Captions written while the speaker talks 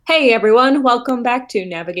Hey everyone, welcome back to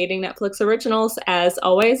Navigating Netflix Originals. As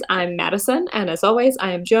always, I'm Madison, and as always,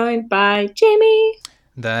 I am joined by Jamie.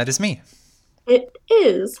 That is me. It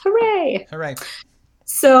is, hooray! All right.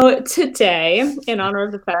 So, today, in honor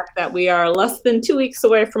of the fact that we are less than 2 weeks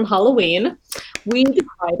away from Halloween, we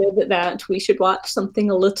decided that we should watch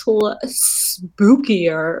something a little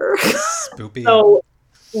spookier. Spoopy. So,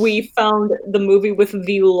 we found the movie with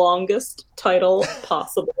the longest title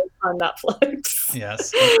possible on Netflix.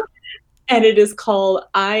 Yes. And it is called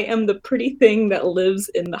I Am the Pretty Thing That Lives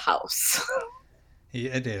in the House.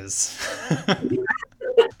 It is.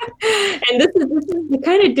 And this is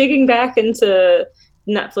kind of digging back into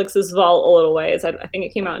Netflix's vault a little ways. I think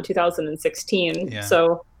it came out in 2016, Yeah.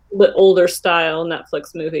 so the older style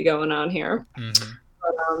Netflix movie going on here. Hmm.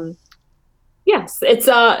 But, yes, it's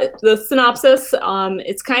the synopsis.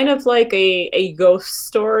 It's kind of like a ghost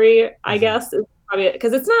story, I Hmm. guess. It's probably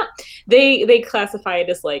because it's not. They classify it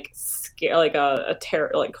as like scare, like a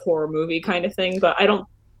terror, like horror movie kind of thing. But I don't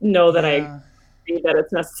know that I Yeah. agree that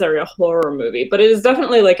it's necessarily a horror movie. But it is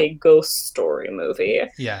definitely like a ghost story movie.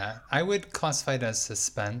 Yeah. I would classify it as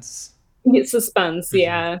suspense. It's suspense, Hmm.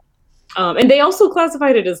 yeah. And they also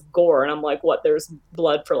classified it as gore, and I'm like, what? There's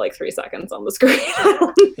blood for like 3 seconds on the screen. I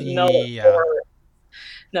don't know that Yeah. gore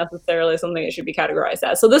necessarily something it should be categorized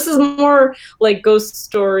as. So this is more like ghost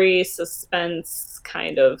story, suspense,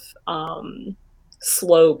 kind of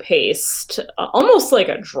slow paced, almost like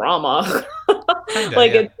a drama. Kinda.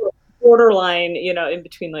 Like Yeah. it's borderline, in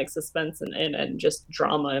between like suspense and just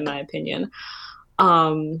drama, in my opinion.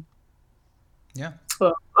 Um, Yeah.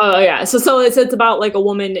 yeah. So it's about like a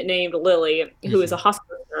woman named Lily who is a Hmm. hospice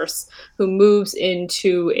nurse who moves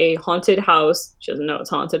into a haunted house. She doesn't know it's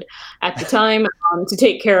haunted at the time, to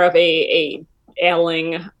take care of a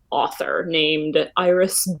ailing author named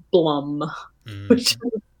Iris Blum, which Hmm.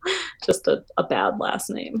 is just a bad last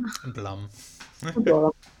name. Blum.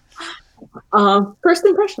 Blum. First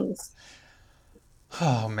impressions.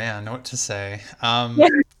 Oh man, what to say? Yeah.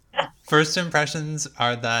 First impressions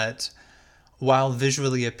are that while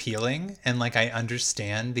visually appealing and like I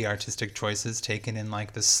understand the artistic choices taken in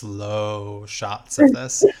like the slow shots of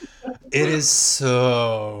this, it is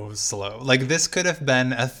so slow. Like this could have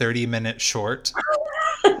been a 30-minute short,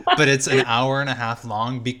 but it's an hour and a half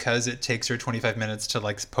long because it takes her 25 minutes to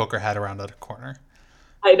like poke her head around at a corner.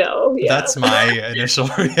 I know. Yeah. That's my initial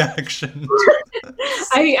reaction.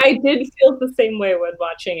 I did feel the same way when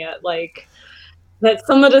watching it. Like that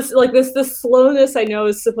some of this like this slowness I know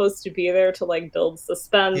is supposed to be there to like build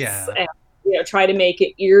suspense Yeah. and try to make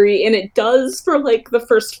it eerie, and it does for like the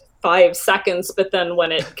first 5 seconds, but then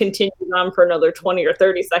when it continues on for another 20 or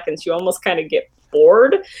 30 seconds you almost kind of get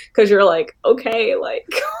bored because you're like, okay, like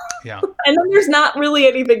Yeah. and then there's not really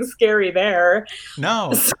anything scary there.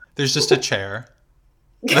 No, there's just a chair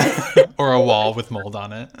or a wall with mold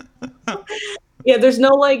on it. Yeah, there's no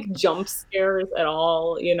like jump scares at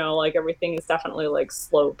all, like everything is definitely like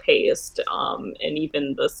slow paced, and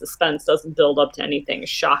even the suspense doesn't build up to anything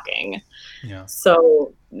shocking. Yeah.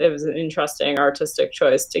 So it was an interesting artistic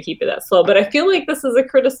choice to keep it that slow, but I feel like this is a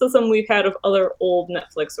criticism we've had of other old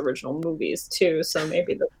Netflix original movies too, so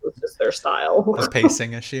maybe this was just their style. A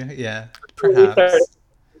pacing issue. Yeah. We started Perhaps.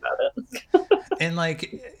 about it. And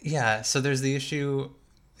like, yeah, so there's the issue,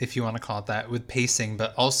 if you want to call it that, with pacing,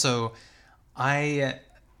 but also I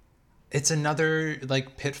it's another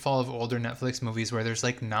like pitfall of older Netflix movies where there's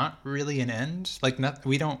like not really an end. Like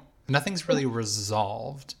we don't nothing's really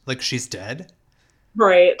resolved. Like she's dead,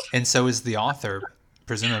 Right. and so is the author,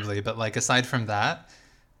 presumably. But like aside from that,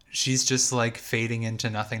 she's just like fading into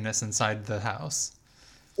nothingness inside the house.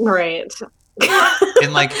 Right.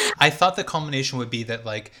 And like I thought the culmination would be that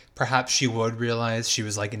like perhaps she would realize she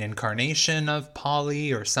was like an incarnation of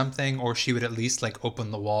Polly or something, or she would at least like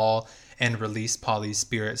open the wall and release Polly's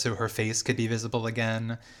spirit so her face could be visible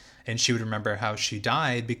again, and she would remember how she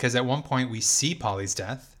died, because at one point we see Polly's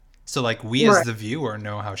death. So like we as Right. the viewer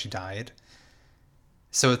know how she died.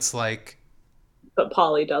 So it's like, But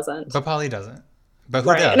Polly doesn't. but Polly doesn't. But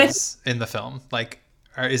who Right. And does in the film? Like,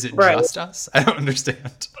 or is it right. just us? I don't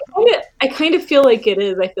understand. I kind of feel like it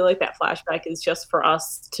is. I feel like that flashback is just for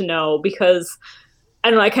us to know because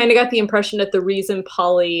I don't know. I kind of got the impression that the reason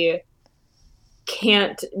Polly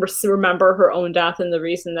can't remember her own death and the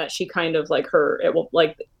reason that she kind of like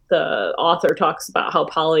like the author talks about how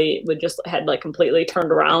Polly would just had like completely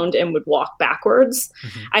turned around and would walk backwards.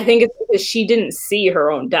 Hmm. I think it's because she didn't see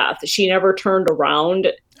her own death. She never turned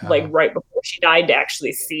around like Oh, right before she died to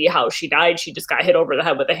actually see how she died. She just got hit over the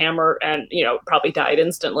head with a hammer and, probably died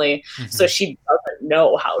instantly. So hmm. she doesn't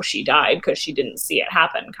know how she died because she didn't see it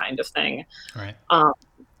happen, kind of thing. Right. Um,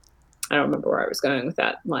 I don't remember where I was going with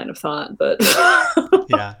that line of thought, but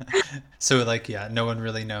Yeah. So like, yeah, no one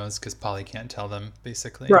really knows because Polly can't tell them,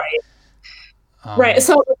 basically. right. Right. Um,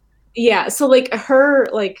 So yeah, so like her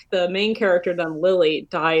like the main character then Lily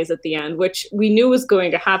dies at the end, which we knew was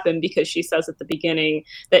going to happen because she says at the beginning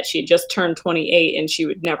that she just turned 28 and she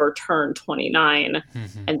would never turn 29 mhm.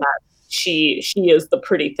 and that she is the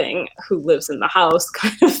pretty thing who lives in the house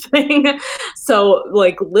kind of thing. So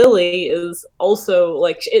like Lily is also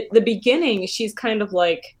like at the beginning she's kind of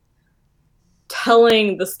like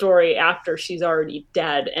telling the story after she's already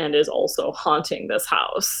dead and is also haunting this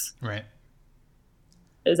house. Right.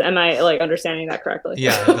 Am I like understanding that correctly?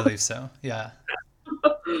 Yeah, I believe so. Yeah.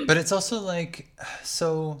 But it's also like,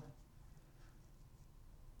 so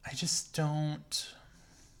I just don't.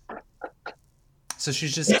 So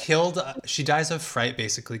she's just killed. She dies of fright,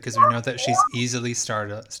 basically, because we know that she's easily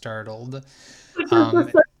startled.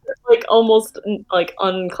 Um, Like almost like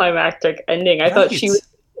unclimactic ending. I thought she right. was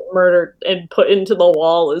murdered and put into the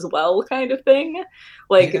wall as well, kind of thing.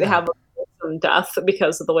 Like Yeah. have some death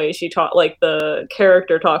because of the way she talked. Like the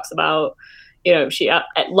character talks about, you know, she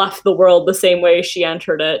left the world the same way she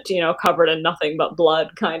entered it. You know, covered in nothing but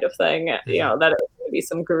blood, kind of thing. You Mhm. know that it was going to be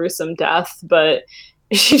some gruesome death, but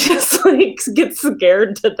she just like gets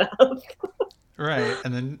scared to death. Right.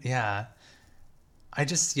 And then, yeah.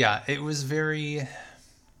 Yeah, it was very,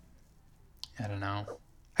 I don't know.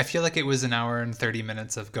 I feel like it was an hour and 30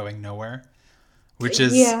 minutes of going nowhere, which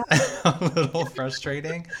is Yeah. a little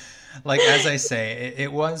frustrating. Like, as I say,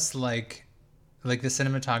 it was like the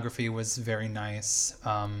cinematography was very nice.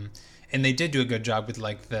 And they did do a good job with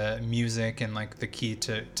like the music and like the key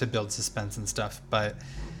to build suspense and stuff. But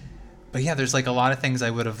yeah, there's like a lot of things I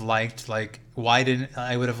would have liked. Like, why didn't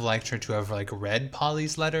I would have liked her to have like read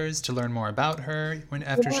Polly's letters to learn more about her when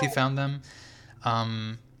after she found them.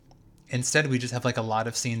 Um, Instead, we just have like a lot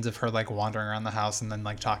of scenes of her like wandering around the house and then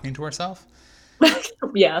like talking to herself.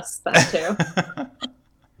 Yes, that too.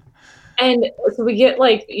 And so we get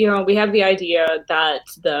like, you know, we have the idea that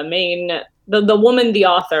the woman, the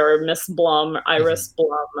author, Miss Blum, Mhm. Iris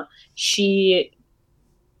Blum, she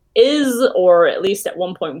is, or at least at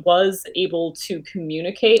one point was able to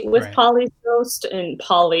communicate with Right. Polly's ghost, and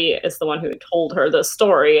Polly is the one who told her the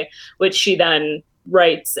story, which she then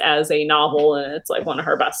writes as a novel, and it's like one of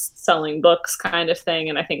her best selling books kind of thing.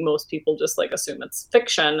 And I think most people just like assume it's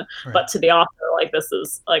fiction, Right. but to the author, like this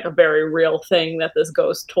is like a very real thing that this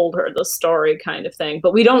ghost told her the story kind of thing.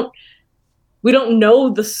 But we don't know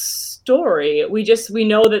the story. We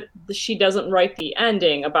know that she doesn't write the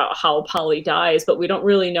ending about how Polly dies, but we don't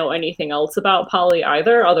really know anything else about Polly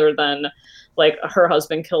either, other than like her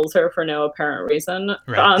husband kills her for no apparent reason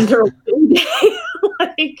Right. on their wedding day.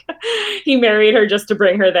 Like he married her just to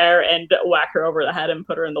bring her there and whack her over the head and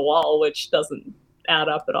put her in the wall, which doesn't add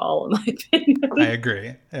up at all in my I opinion.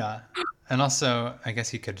 agree. Yeah. And also, I guess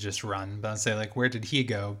he could just run, but I'd say like, where did he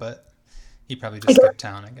go? But he probably just skipped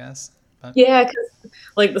town, I guess. But Yeah, because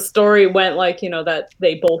like the story went like, you know, that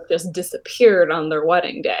they both just disappeared on their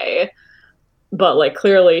wedding day, but like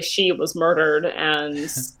clearly she was murdered and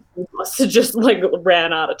must have just like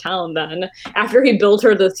ran out of town then after he built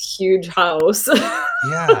her this huge house.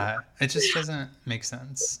 yeah, it just doesn't make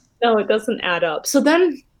sense. No, it doesn't add up. So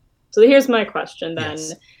here's my question then.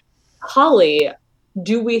 Yes. Polly,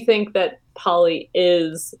 do we think that Polly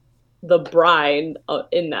is the bride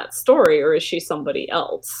in that story, or is she somebody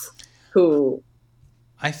else who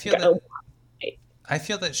I feel that I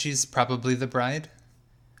feel that she's probably the bride.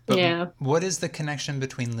 But yeah. what is the connection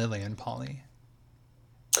between Lily and Polly?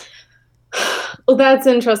 Well, that's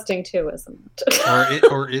interesting too, isn't it?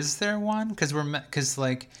 Or is there one? Because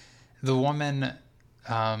like the woman,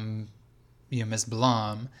 um, Miss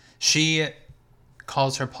Blum, she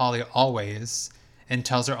calls her Polly always and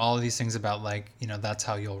tells her all of these things about like that's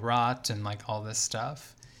how you'll rot and like all this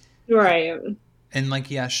stuff. Right. And like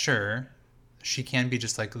yeah, sure, she can be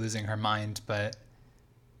just like losing her mind, but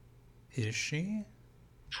is she?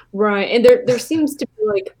 Right. And there seems to be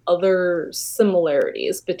like other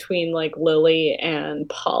similarities between like Lily and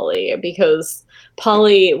Polly because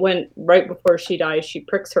Polly went right before she dies, she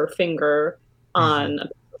pricks her finger Mm-hmm. on The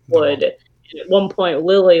wood. wall. And at one point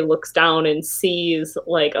Lily looks down and sees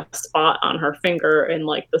like a spot on her finger in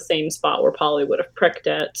like the same spot where Polly would have pricked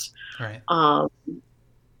it. Right. Um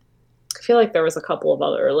I feel like there was a couple of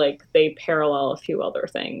other like they parallel a few other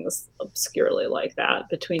things obscurely like that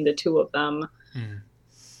between the two of them. Mm.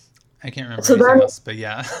 I can't remember So anything then else, but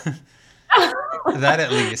yeah, that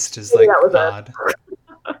at least is maybe that like was odd.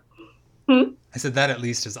 it. Hmm? I said that at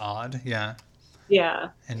least is odd, yeah, Yeah.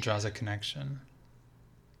 and draws a connection.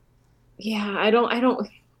 Yeah, I don't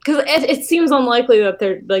because it seems unlikely that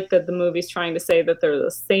they're like that the movie's trying to say that they're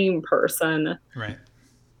the same person, Right.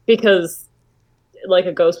 because like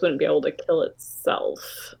a ghost wouldn't be able to kill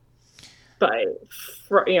itself by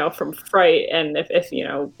from fright. And if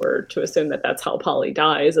we're to assume that that's how Polly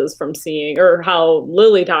dies, is from seeing, or how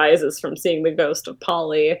Lily dies is from seeing the ghost of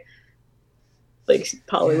Polly, like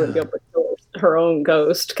Polly wouldn't be Yeah. able to kill her own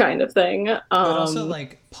ghost, kind of thing. But also,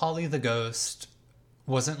 like, Polly the ghost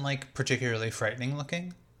wasn't, like, particularly frightening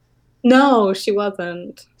looking. No, she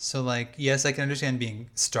wasn't. So, like, yes, I can understand being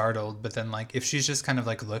startled, but then, like, if she's just kind of,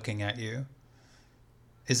 like, looking at you,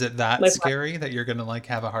 is it that Like, scary that you're gonna, like,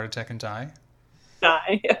 have a heart attack and die?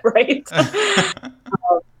 die, right?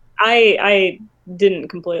 I didn't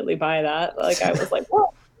completely buy that. Like, I was like,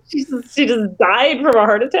 what? She just died from a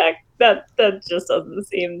heart attack? That just doesn't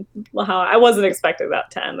seem how. I wasn't expecting that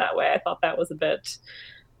to end that way. I thought that was a bit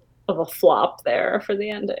of a flop there for the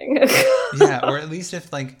ending. Yeah, or at least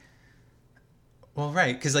if, like, well,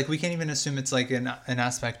 right, because, like, we can't even assume it's, like, an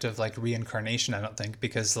aspect of, like, reincarnation, I don't think,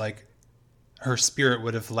 because, like, her spirit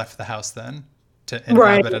would have left the house then to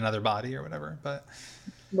Right, inhabit another body or whatever. But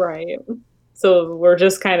right. So we're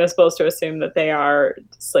just kind of supposed to assume that they are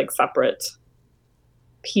just like separate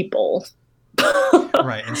people.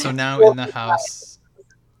 right, and so now in the house,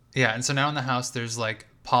 yeah, and so now in the house there's like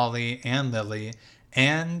Polly and Lily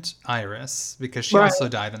and Iris because she Right, also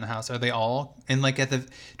died in the house. Are they all? And like at the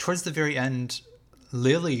towards the very end,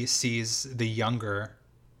 Lily sees the younger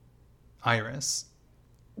Iris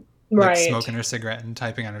like right. smoking her cigarette and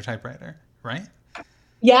typing on her typewriter, right?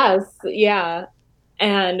 Yes, yeah.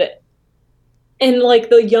 And like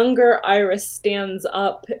the younger Iris stands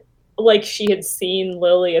up like she had seen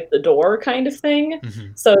Lily at the door, kind of thing.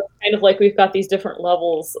 Hmm. So it's kind of like we've got these different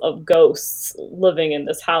levels of ghosts living in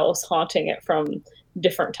this house, haunting it from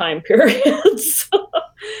different time periods,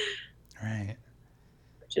 Right.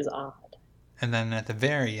 which is odd. And then at the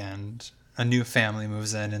very end, a new family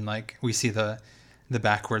moves in, and like we see the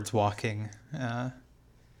backwards walking.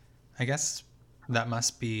 I guess that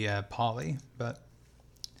must be Polly, but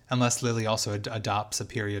unless Lily also adopts a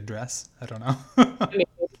period dress, I don't know. I mean,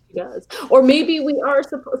 maybe she does. Or maybe we are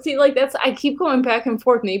supposed see, like, that's, I keep going back and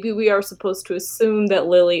forth. Maybe we are supposed to assume that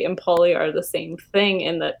Lily and Polly are the same thing,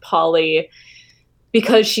 and that Polly,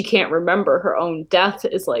 because she can't remember her own death,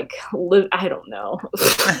 is like I don't know.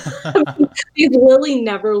 Lily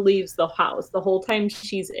never leaves the house. The whole time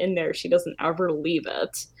she's in there, she doesn't ever leave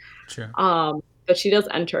it. True. But she does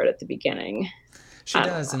enter it at the beginning. She I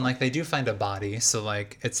don't does, and know. like they do find a body, so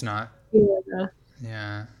like it's not. Yeah,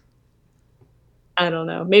 Yeah. I don't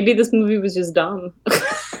know. Maybe this movie was just dumb.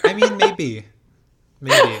 I mean, maybe.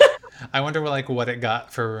 I wonder like what it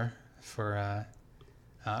got for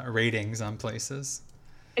ratings on places.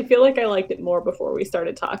 I feel like I liked it more before we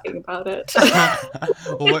started talking about it.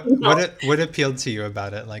 Well, what appealed to you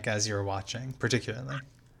about it, like as you were watching, particularly?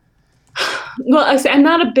 Well, I'm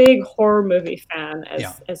not a big horror movie fan,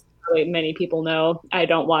 Yeah. as probably many people know. I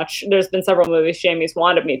don't watch. There's been several movies Jamie's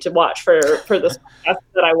wanted me to watch for this podcast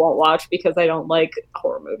that I won't watch because I don't like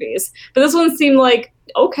horror movies. But this one seemed like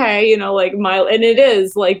okay, like mild, and it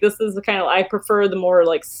is like this is the kind of, I prefer the more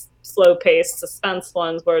like slow paced suspense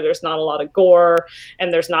ones where there's not a lot of gore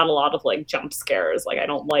and there's not a lot of like jump scares. Like I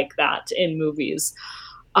don't like that in movies.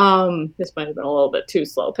 This might have been a little bit too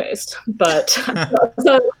slow paced, but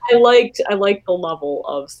so I liked the level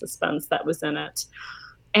of suspense that was in it.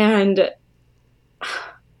 And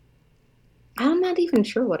I'm not even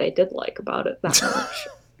sure what I did like about it that much.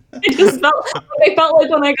 I felt like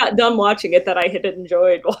when I got done watching it that I had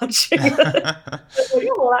enjoyed watching it. Like,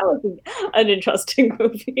 oh, well, that was an interesting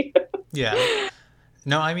movie. Yeah.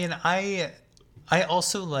 No, I mean, I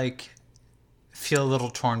also like feel a little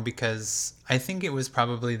torn because I think it was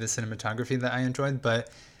probably the cinematography that I enjoyed, but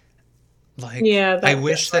like Yeah, I that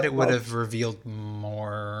wish that it would well. have revealed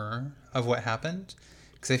more of what happened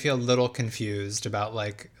because I feel a little confused about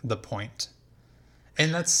like the point.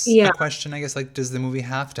 And that's a Yeah, question, I guess, like does the movie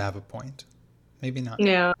have to have a point? Maybe not.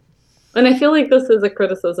 yeah. And I feel like this is a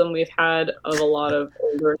criticism we've had of a lot of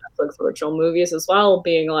older Netflix original movies as well,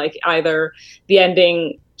 being like either the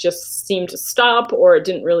ending just seemed to stop or it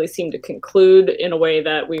didn't really seem to conclude in a way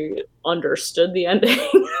that we understood the ending.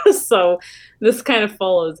 So this kind of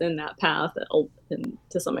follows in that path,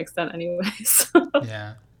 to some extent, anyways.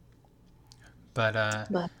 Yeah. But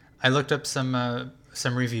But I looked up some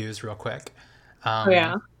reviews real quick. oh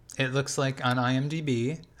yeah, It looks like on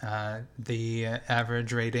IMDb, the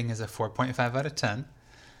average rating is a 4.5 out of 10.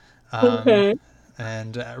 Um, okay,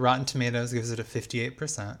 and Rotten Tomatoes gives it a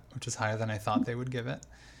 58%, which is higher than I thought they would give it.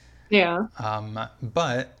 yeah,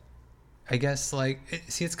 But I guess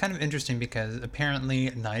see, it's kind of interesting because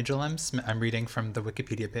apparently Nigel M. Smith, I'm reading from the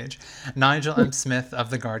Wikipedia page. Nigel M. Smith of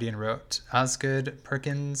The Guardian wrote, Osgood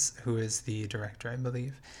Perkins, who is the director, I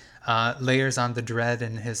believe, layers on the dread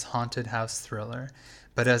in his haunted house thriller.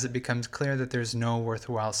 But as it becomes clear that there's no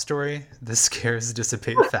worthwhile story, the scares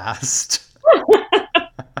dissipate fast.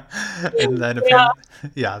 And then apparently,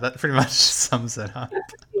 yeah, that pretty much sums it up.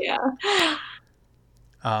 Yeah.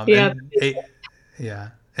 Yeah. And yeah.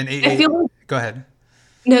 And I feel like, go ahead.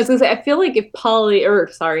 no, I was gonna say, I feel like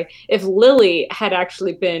if Lily had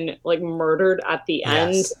actually been like murdered at the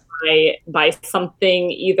end Yes. by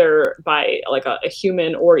something, either by like a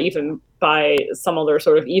human or even by some other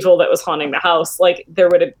sort of evil that was haunting the house, like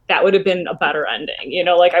that would have been a better ending. You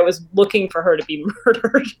know, like I was looking for her to be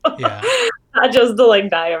murdered, Yeah. not just to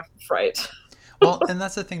like die of fright. Well, and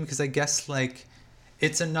that's the thing, because I guess like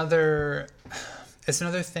it's another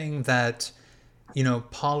thing that, you know,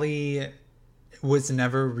 Polly was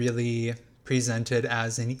never really presented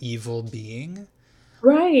as an evil being.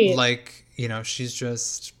 Right. Like, you know, she's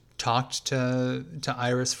just talked to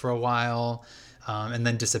Iris for a while, and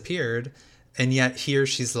then disappeared. And yet here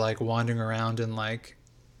she's like wandering around, and like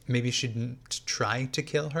maybe she didn't try to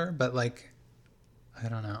kill her, but like, I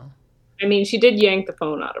don't know. I mean, she did yank the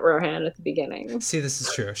phone out of her hand at the beginning. See, this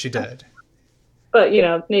is true. She did. But, you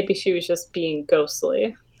know, maybe she was just being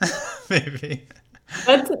ghostly. Maybe.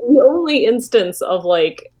 That's the only instance of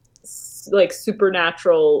like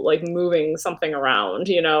supernatural, like moving something around,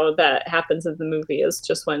 you know, that happens in the movie, is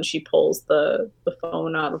just when she pulls the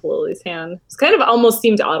phone out of Lily's hand. It's kind of almost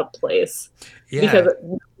seemed out of place. Yeah. Because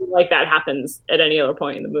like that happens at any other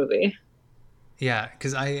point in the movie. Yeah,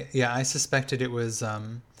 because I suspected it was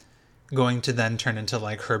going to then turn into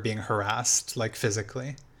like her being harassed, like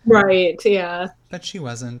physically. Right. Yeah. But she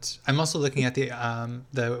wasn't. I'm also looking at the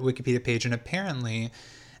Wikipedia page, and apparently,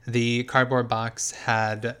 the cardboard box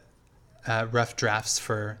had rough drafts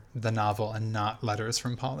for the novel and not letters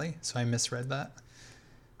from Polly. So I misread that.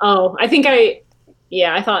 Oh, I think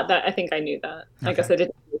thought that. I think I knew that. Okay. I guess I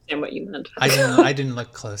didn't understand what you meant. I didn't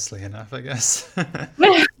look closely enough, I guess.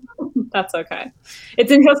 That's okay.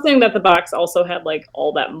 It's interesting that the box also had like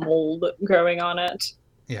all that mold growing on it.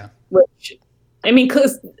 Yeah. Which, I mean,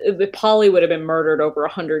 because Polly would have been murdered over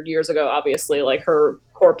 100 years ago. Obviously, like her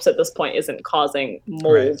corpse at this point isn't causing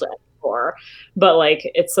mold anymore. But like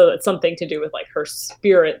it's something to do with like her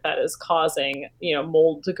spirit that is causing, you know,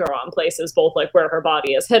 mold to grow on places, both like where her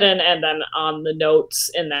body is hidden and then on the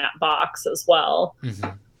notes in that box as well. Mm-hmm.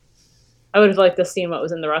 I would have liked to see what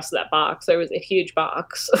was in the rest of that box. There was a huge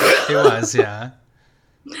box. It was, yeah.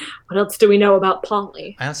 What else do we know about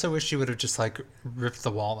Polly? I also wish she would have just like ripped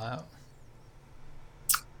the wall out.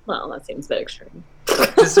 Well, that seems a bit extreme.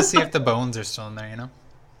 Just to see if the bones are still in there, you know?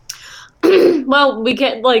 Well, we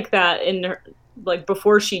get like that in her, like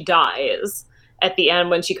before she dies. At the end,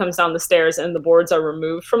 when she comes down the stairs and the boards are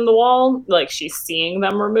removed from the wall, like she's seeing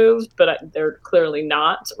them removed, but they're clearly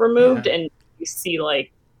not removed. Yeah. And you see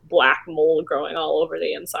like black mold growing all over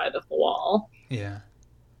the inside of the wall. Yeah.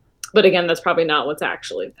 But again, that's probably not what's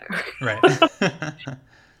actually there. Right.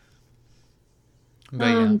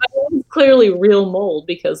 But it's clearly real mold,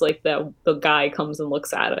 because like the guy comes and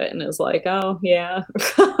looks at it and is like, oh yeah.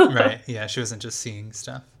 Right. Yeah. She wasn't just seeing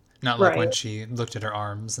stuff. Not like when she looked at her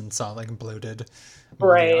arms and saw like bloated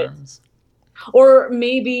arms. Or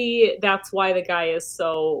maybe that's why the guy is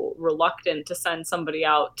so reluctant to send somebody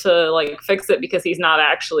out to like fix it, because he's not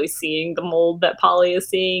actually seeing the mold that Polly is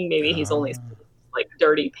seeing. Maybe he's only seeing, like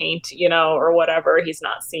dirty paint, you know, or whatever. He's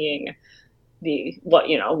not seeing what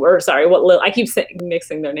I keep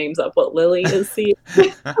mixing their names up. What Lily is seeing.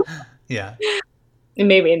 Yeah.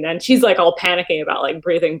 And then she's like all panicking about like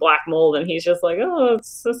breathing black mold, and he's just like, oh,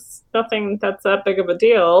 it's just nothing that's that big of a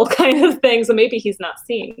deal, kind of thing. So maybe he's not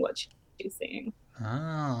seeing what she's seeing.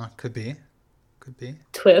 Oh, could be.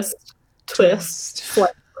 Twist.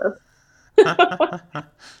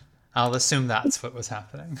 I'll assume that's what was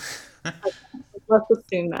happening. Let's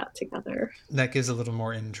assume that together. That gives a little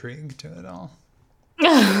more intrigue to it all.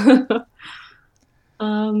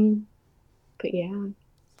 But yeah.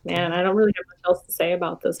 Man, I don't really have much else to say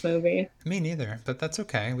about this movie. Me neither, but that's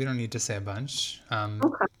okay. We don't need to say a bunch.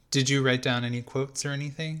 Okay. Did you write down any quotes or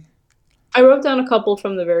anything? I wrote down a couple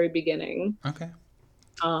from the very beginning. Okay.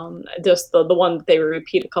 Just the one that they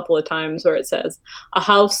repeat a couple of times, where it says, "A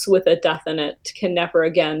house with a death in it can never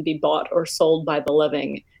again be bought or sold by the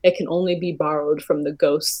living. It can only be borrowed from the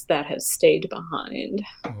ghosts that have stayed behind."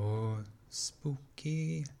 Oh,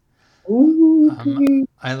 spooky. Ooh.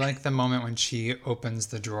 I like the moment when she opens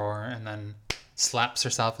the drawer and then slaps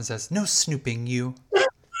herself and says, "No snooping, you."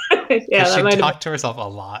 Yeah, Because that she might have talked to herself a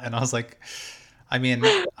lot, and I was like, I mean,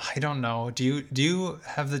 I don't know. Do you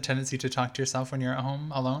have the tendency to talk to yourself when you're at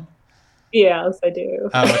home alone? yes, I do.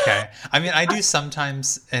 Oh, okay. I mean, I do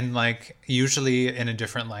sometimes, and like usually in a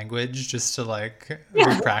different language, just to like be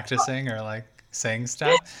Yeah, practicing or like saying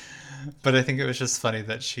stuff. But I think it was just funny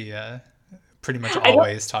that she pretty much I don't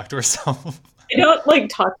always talked to herself. I don't like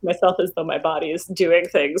talk to myself as though my body is doing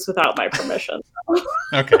things without my permission.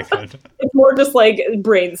 Okay, good. It's more just like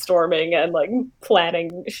brainstorming and like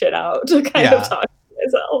planning shit out to kind of Yeah, talk to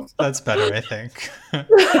myself. that's better, I think.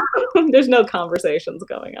 There's no conversations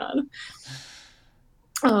going on.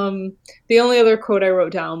 The only other quote I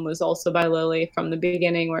wrote down was also by Lily from the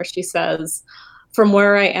beginning, where she says, "From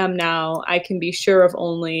where I am now, I can be sure of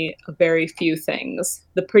only a very few things.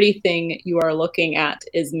 The pretty thing you are looking at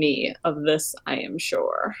is me. Of this I am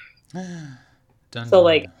sure." Dun So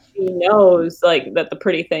like dun. she knows like that the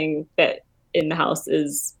pretty thing that in the house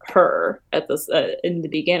is her at this in the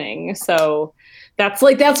beginning. So that's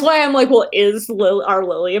why I'm like, well, are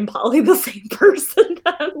Lily and Polly the same person?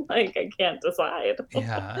 Then? Like I can't decide.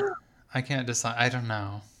 Yeah, I can't decide. I don't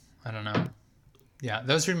know. I don't know. Yeah,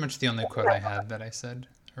 that was pretty much the only quote I had that I said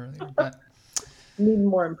earlier. But Need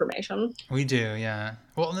more information. we do, yeah.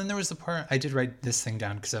 Well, and then there was the part I did write this thing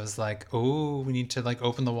down because I was like, oh, we need to like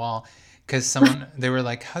open the wall. Because they were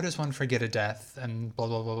like, how does one forget a death? And blah,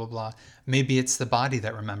 blah, blah, blah, blah. Maybe it's the body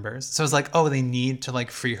that remembers. So I was like, oh, they need to like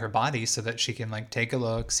free her body so that she can like take a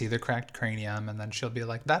look, see the cracked cranium, and then she'll be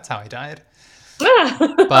like, that's how I died.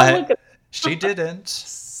 Look But at, she didn't.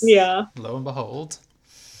 yeah. Lo and behold.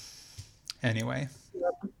 Anyway,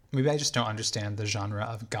 maybe I just don't understand the genre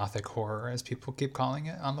of gothic horror, as people keep calling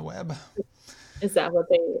it on the web. Is that what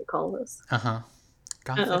they call this? Uh-huh.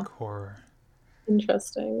 Gothic Uh-oh. horror.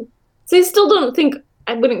 Interesting. So I still don't think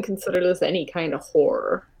I wouldn't consider this any kind of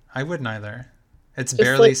horror. I wouldn't either. It's Just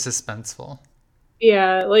barely like suspenseful.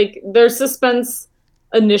 yeah, like there's suspense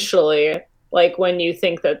initially, like when you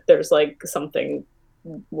think that there's like something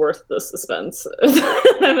worth the suspense.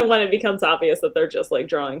 And then when it becomes obvious that they're just like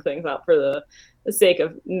drawing things out for the sake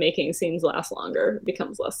of making scenes last longer, it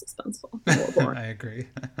becomes less suspenseful, more boring. I agree.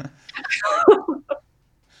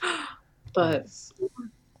 But Yes.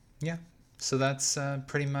 Yeah. So that's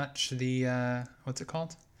pretty much the what's it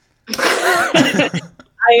called?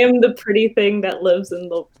 I am the pretty thing that lives in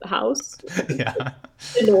the house, Yeah.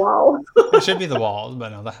 in the wall. It should be the walls, but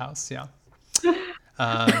no, the house. Yeah.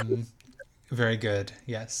 Um, very good.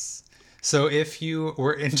 Yes. So if you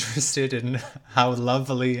were interested in how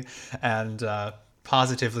lovely and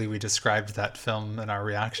positively we described that film and our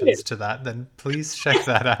reactions to that, then please check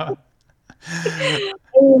that out.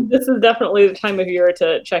 This is definitely the time of year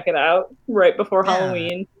to check it out right before Yeah.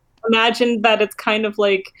 Halloween. Imagine that it's kind of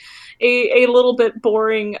like a little bit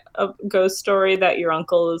boring ghost story that your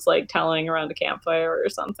uncle is like telling around a campfire or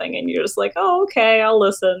something, and you're just like, oh, okay, I'll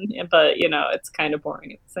listen. But you know, it's kind of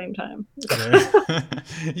boring at the same time.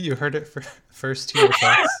 You heard it first here,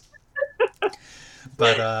 folks.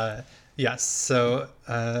 But yes, so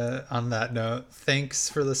on that note, thanks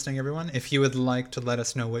for listening, everyone. If you would like to let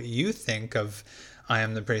us know what you think of I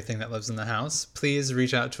Am the Pretty Thing That Lives in the House, please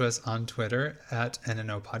reach out to us on Twitter at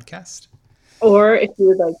NNO Podcast. Or if you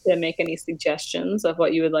would like to make any suggestions of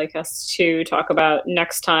what you would like us to talk about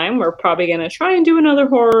next time, we're probably going to try and do another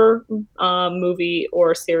horror movie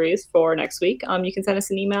or series for next week. You can send us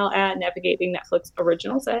an email at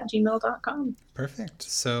navigatingnetflixoriginals@gmail.com. Perfect.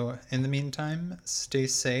 So in the meantime, stay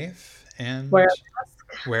safe and Where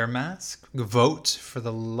wear a mask. Vote for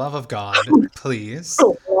the love of God, please.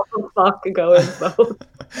 fuck going both.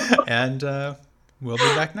 And we'll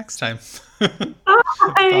be back next time. Bye.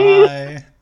 Bye.